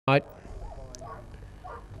Right.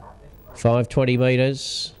 520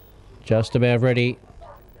 metres, just about ready.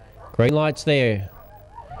 Green lights there.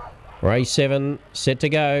 Race 7 set to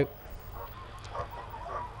go.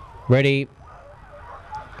 Ready.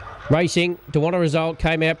 Racing, Dewana Result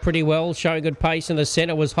came out pretty well, showing good pace in the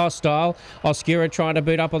centre was Hostile. Oscura trying to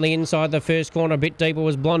boot up on the inside. The first corner a bit deeper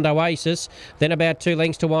was Blonde Oasis. Then about 2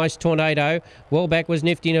 lengths to Wise Tornado. Well back was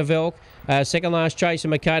Nifty Navelk. Second last Chaser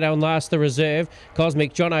Mikado and last the reserve.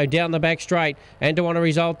 Cosmic Jono down the back straight. And Dewana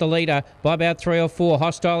Result the leader by about 3 or 4.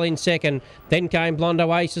 Hostile in second. Then came Blonde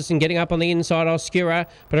Oasis and getting up on the inside Oscura.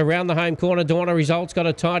 But around the home corner Dewana Result's got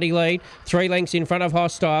a tidy lead. 3 lengths in front of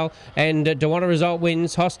Hostile. And Dewana Result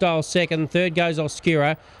wins. Hostile second. Third goes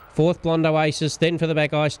Oscura. Fourth, Blonde Oasis. Then for the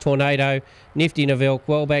back, Ice Tornado. Nifty Navelk.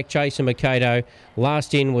 Well back, Chaser Mikado.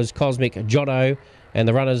 Last in was Cosmic Jono. And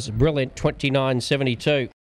the runners brilliant, 29.72.